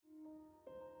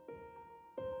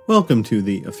Welcome to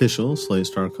the official Slate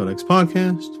Star Codex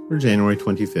podcast for January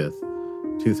 25th,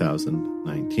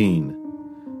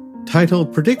 2019.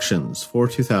 Titled Predictions for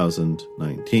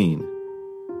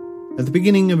 2019. At the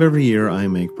beginning of every year, I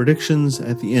make predictions.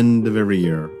 At the end of every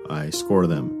year, I score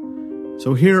them.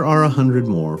 So here are 100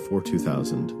 more for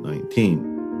 2019.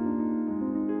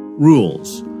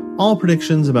 Rules. All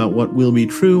predictions about what will be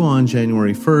true on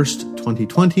January 1st,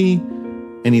 2020,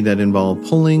 any that involve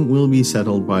polling, will be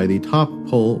settled by the top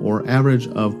poll or average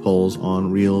of polls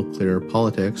on Real Clear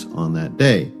Politics on that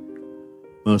day.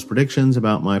 Most predictions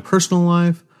about my personal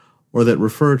life, or that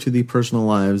refer to the personal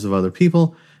lives of other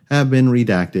people, have been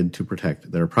redacted to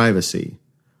protect their privacy.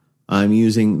 I'm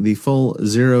using the full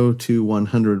 0 to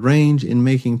 100 range in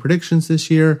making predictions this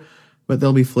year, but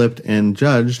they'll be flipped and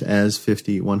judged as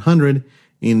 50-100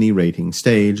 in the rating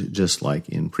stage, just like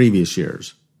in previous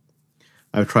years.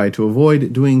 I've tried to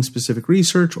avoid doing specific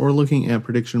research or looking at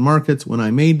prediction markets when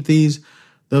I made these,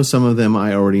 though some of them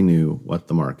I already knew what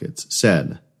the markets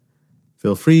said.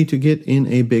 Feel free to get in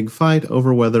a big fight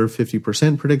over whether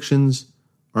 50% predictions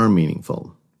are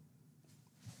meaningful.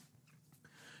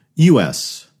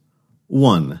 U.S.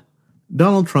 1.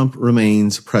 Donald Trump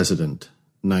remains president,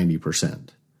 90%.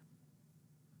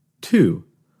 2.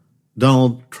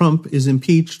 Donald Trump is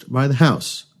impeached by the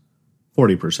House,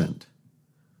 40%.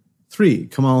 3.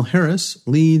 Kamala Harris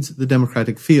leads the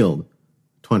Democratic field,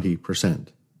 20%.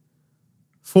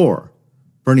 4.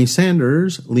 Bernie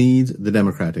Sanders leads the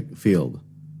Democratic field,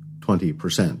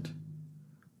 20%.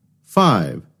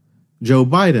 5. Joe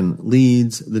Biden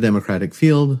leads the Democratic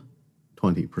field,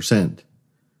 20%.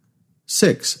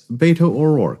 6. Beto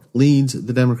O'Rourke leads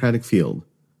the Democratic field,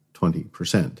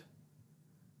 20%.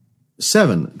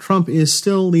 7. Trump is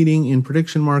still leading in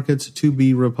prediction markets to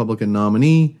be Republican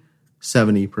nominee,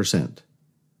 70%.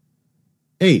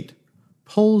 8.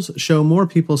 Polls show more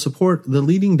people support the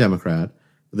leading Democrat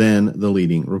than the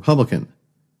leading Republican,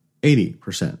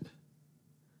 80%.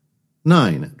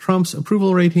 9. Trump's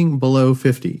approval rating below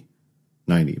 50,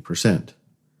 90%.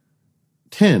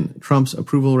 10. Trump's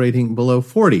approval rating below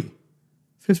 40,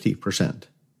 50%.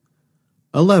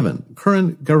 11.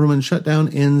 Current government shutdown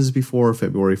ends before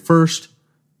February 1st,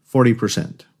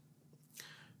 40%.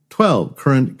 12.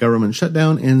 Current government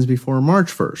shutdown ends before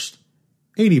March 1st,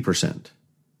 80%.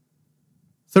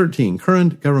 13.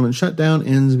 Current government shutdown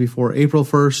ends before April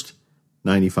 1st,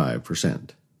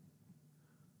 95%.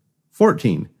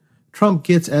 14. Trump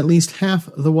gets at least half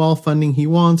the wall funding he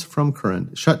wants from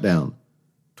current shutdown,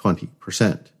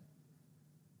 20%.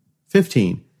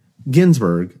 15.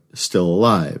 Ginsburg still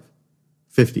alive,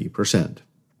 50%.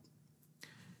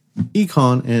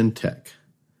 Econ and Tech.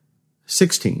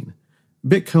 16.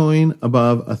 Bitcoin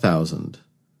above 1,000,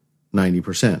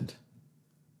 90%.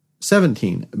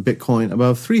 17. Bitcoin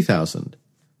above 3,000,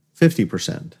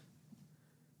 50%.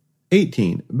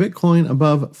 18. Bitcoin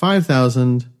above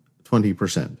 5,000,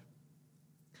 20%.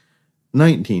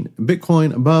 19.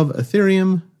 Bitcoin above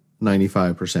Ethereum,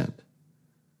 95%.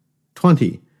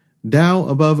 20. Dow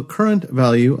above current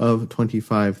value of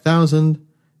 25,000,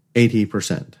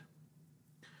 80%.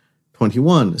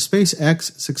 21.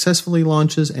 SpaceX successfully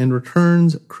launches and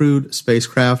returns crewed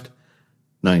spacecraft,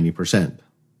 90%.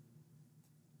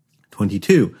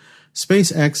 22.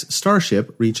 SpaceX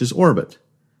Starship reaches orbit,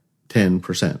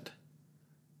 10%.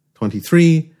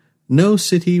 23. No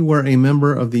city where a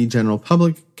member of the general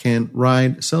public can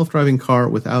ride self-driving car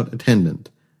without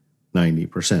attendant,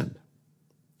 90%.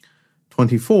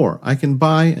 24. I can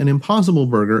buy an Impossible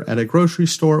Burger at a grocery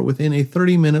store within a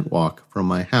 30-minute walk from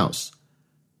my house,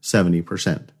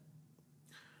 70%.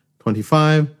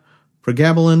 25.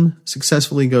 Pregabalin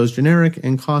successfully goes generic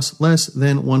and costs less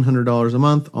than $100 a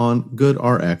month on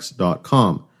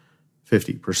GoodRx.com,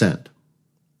 50%.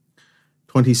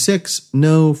 26.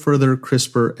 No further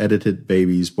CRISPR-edited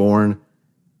babies born,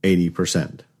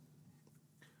 80%.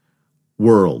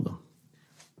 World.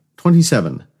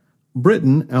 27.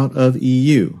 Britain out of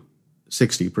EU,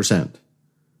 60%.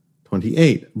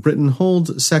 28. Britain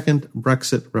holds second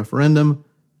Brexit referendum,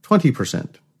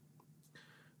 20%.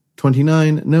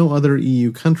 29. No other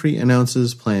EU country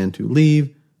announces plan to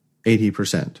leave,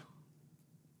 80%.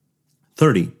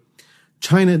 30.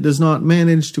 China does not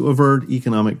manage to avert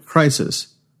economic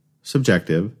crisis,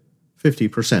 subjective,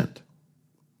 50%.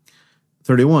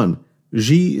 31.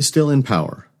 Xi is still in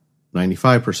power,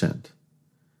 95%.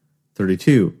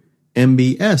 32.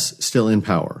 MBS still in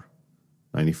power,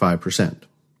 95%.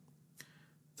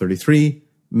 33.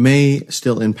 May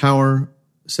still in power,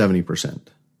 70%.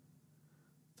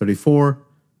 34.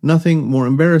 Nothing more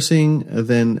embarrassing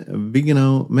than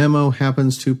Vigano memo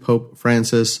happens to Pope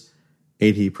Francis,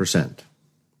 80%.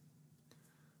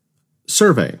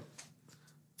 Survey.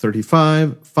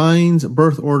 35. Finds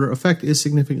birth order effect is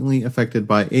significantly affected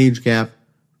by age gap,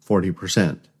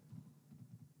 40%.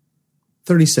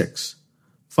 36.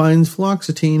 Finds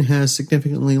fluoxetine has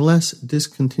significantly less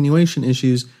discontinuation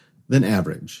issues than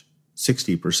average,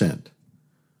 60%.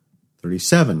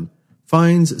 37.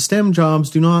 Finds STEM jobs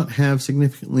do not have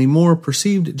significantly more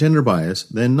perceived gender bias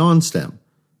than non-STEM,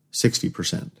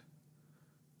 60%.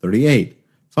 38.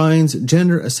 Finds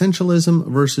gender essentialism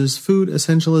versus food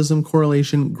essentialism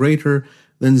correlation greater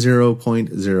than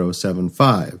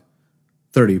 0.075,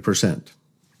 30%.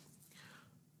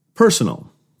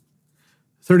 Personal.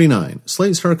 39.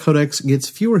 Slate Star Codex gets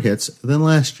fewer hits than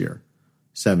last year,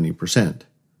 70%.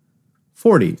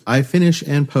 40. I finish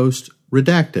and post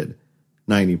redacted,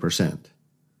 90%.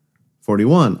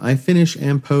 41. I finish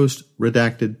and post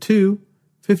redacted 2,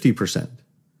 50%.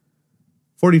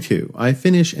 42. I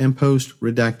finish and post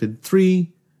redacted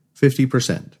 3,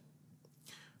 50%.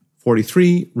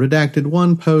 43. Redacted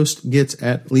 1 post gets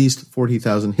at least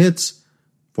 40,000 hits,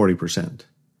 40%.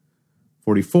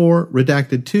 44.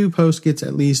 Redacted 2 post gets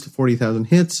at least 40,000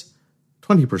 hits,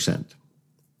 20%.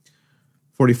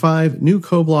 45. New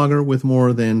co-blogger with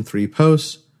more than 3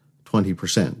 posts,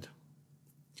 20%.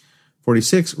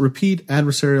 46. Repeat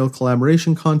adversarial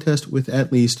collaboration contest with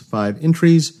at least 5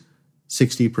 entries,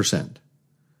 60%.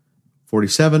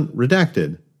 47.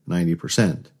 Redacted,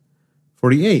 90%.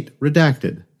 48.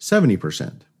 Redacted,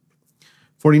 70%.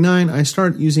 49. I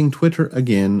start using Twitter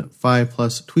again, 5+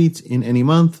 tweets in any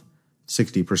month,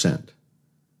 60%.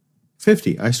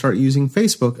 50. I start using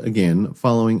Facebook again,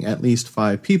 following at least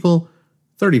 5 people,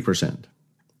 30%.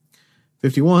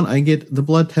 51. I get the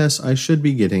blood tests I should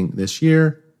be getting this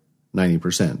year,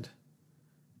 90%.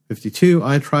 52.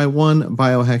 I try one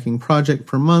biohacking project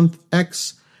per month,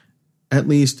 X, at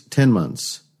least 10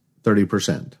 months,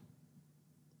 30%.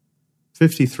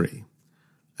 53.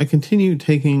 I continue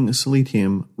taking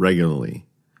Silitium regularly,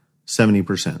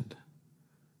 70%.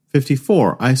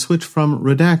 54. I switch from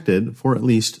redacted for at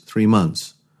least 3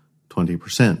 months,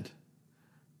 20%.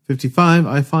 55.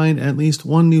 I find at least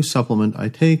one new supplement I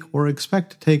take or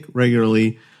expect to take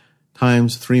regularly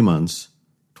times 3 months,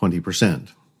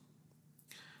 20%.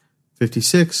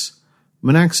 56.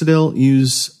 Minoxidil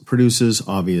use produces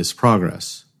obvious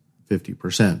progress,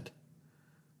 50%.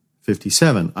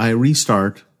 57. I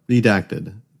restart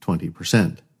redacted,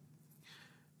 20%.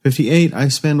 58. I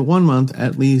spend 1 month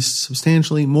at least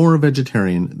substantially more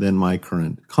vegetarian than my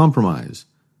current compromise,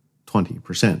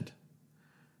 20%.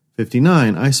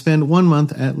 59. I spend 1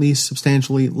 month at least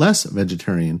substantially less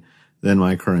vegetarian than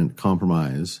my current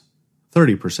compromise,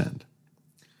 30%.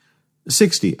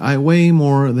 60. I weigh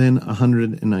more than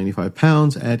 195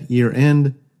 pounds at year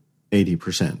end,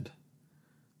 80%.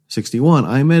 61.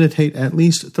 I meditate at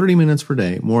least 30 minutes per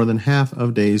day, more than half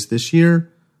of days this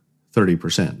year,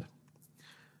 30%.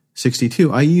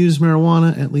 62. I use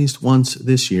marijuana at least once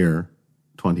this year,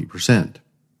 20%.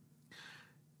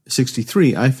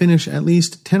 63. I finish at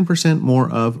least 10% more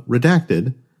of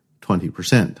redacted,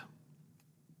 20%.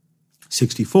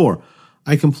 64.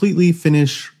 I completely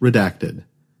finish redacted,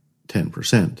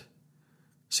 10%.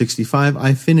 65.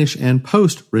 I finish and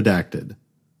post redacted,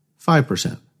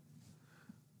 5%.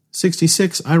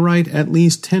 66. I write at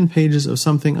least 10 pages of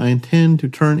something I intend to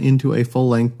turn into a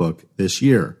full-length book this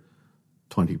year,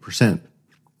 20%.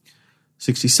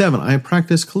 67. I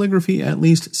practice calligraphy at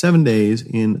least 7 days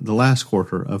in the last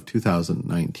quarter of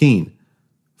 2019,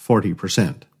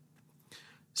 40%.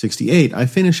 68. I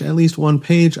finish at least 1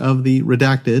 page of the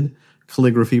redacted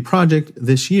calligraphy project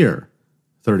this year,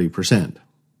 30%.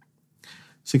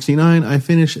 69. I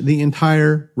finish the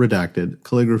entire redacted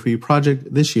calligraphy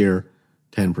project this year,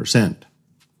 10%.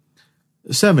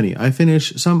 70. I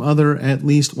finish some other at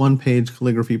least 1 page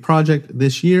calligraphy project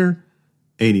this year,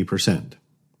 80%.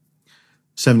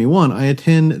 71. I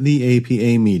attend the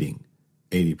APA meeting,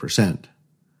 80%.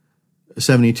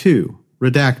 72.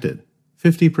 Redacted,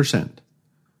 50%.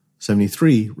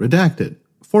 73. Redacted,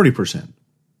 40%.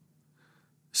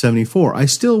 74. I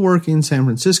still work in San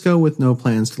Francisco with no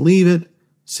plans to leave it,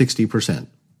 60%.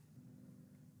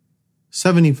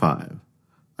 75.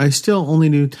 I still only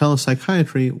do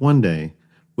telepsychiatry 1 day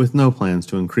with no plans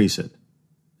to increase it,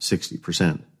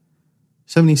 60%.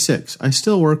 76. I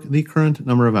still work the current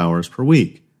number of hours per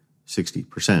week,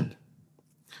 60%.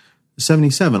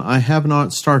 77. I have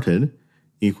not started,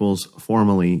 equals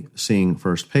formally seeing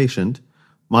first patient,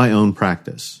 my own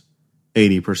practice,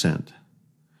 80%.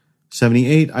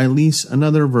 78. I lease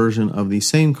another version of the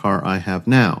same car I have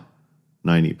now,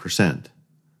 90%.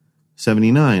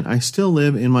 79. I still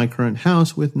live in my current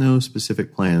house with no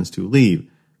specific plans to leave,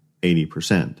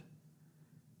 80%.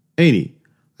 80.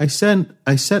 I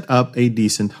set up a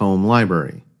decent home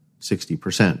library,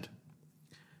 60%.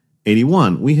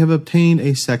 81. We have obtained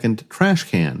a second trash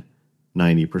can,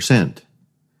 90%.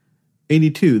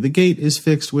 82. The gate is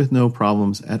fixed with no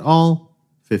problems at all,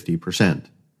 50%.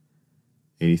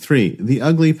 83. The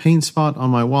ugly paint spot on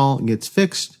my wall gets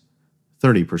fixed,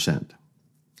 30%.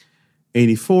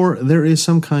 84. There is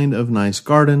some kind of nice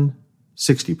garden,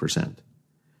 60%.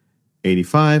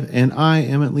 85. And I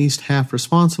am at least half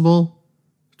responsible,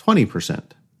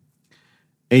 20%.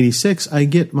 86. I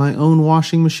get my own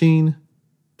washing machine,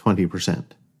 20%.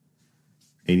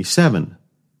 87.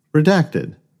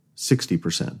 Redacted,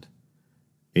 60%.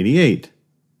 88.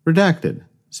 Redacted,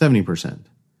 70%.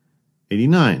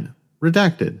 89.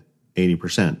 Redacted,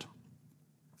 80%.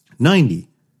 90.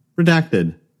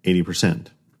 Redacted, 80%.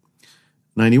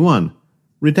 91.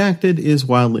 Redacted is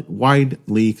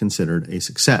widely considered a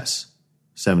success,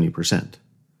 70%.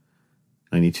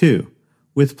 92.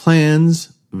 With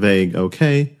plans, vague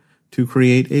okay, to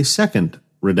create a second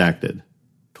redacted,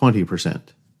 20%.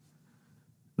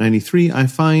 93. I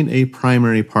find a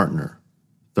primary partner,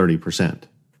 30%.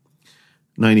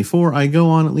 94. I go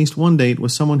on at least one date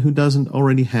with someone who doesn't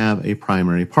already have a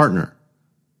primary partner,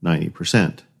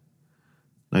 90%.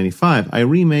 95. I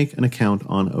remake an account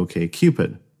on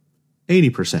OkCupid,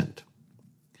 80%.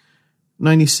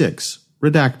 96.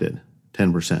 Redacted,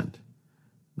 10%.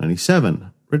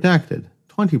 97. Redacted,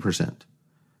 20%.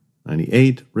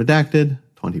 98. Redacted,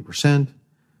 20%.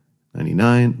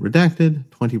 99. Redacted,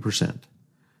 20%.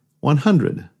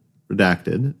 100.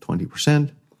 Redacted,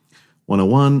 20%.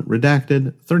 101.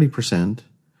 Redacted, 30%.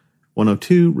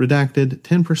 102. Redacted,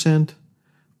 10%.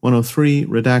 103.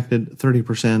 Redacted,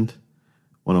 30%.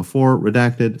 104.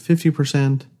 Redacted,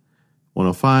 50%.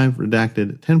 105.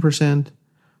 Redacted, 10%.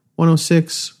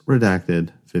 106.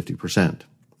 Redacted, 50%.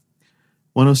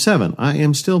 107. I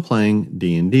am still playing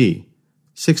D&D,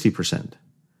 60%.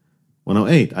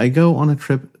 108. I go on a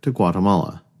trip to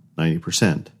Guatemala,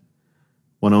 90%.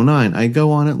 109. I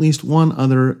go on at least one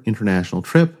other international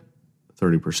trip,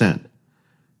 30%.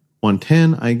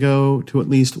 110. I go to at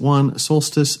least one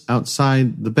solstice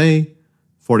outside the bay,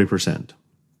 40%.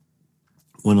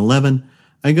 111.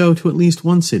 I go to at least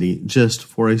one city just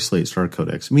for a Slate Star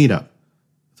Codex meetup,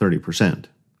 30%.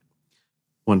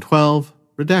 112.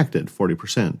 Redacted,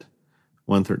 40%.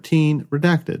 113.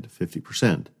 Redacted,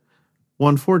 50%.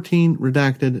 114.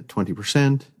 Redacted,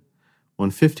 20%.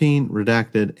 115.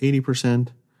 Redacted,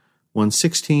 80%.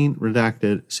 116.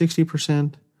 Redacted,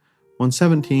 60%.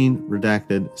 117.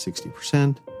 Redacted,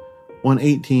 60%.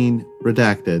 118.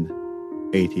 Redacted,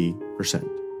 80%.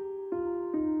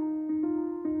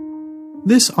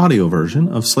 This audio version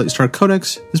of Slate Star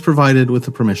Codex is provided with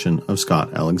the permission of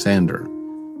Scott Alexander.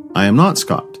 I am not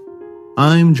Scott.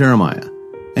 I'm Jeremiah,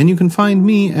 and you can find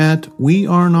me at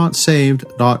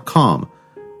wearenotsaved.com,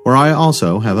 where I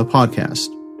also have a podcast.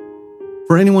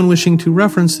 For anyone wishing to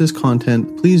reference this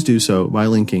content, please do so by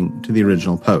linking to the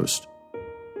original post.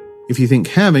 If you think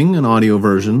having an audio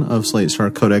version of Slate Star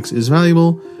Codex is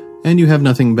valuable, and you have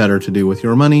nothing better to do with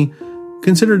your money,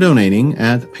 consider donating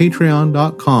at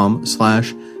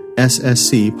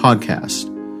patreon.com/SSC podcast,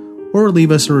 or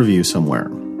leave us a review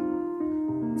somewhere.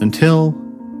 Until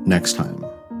next time.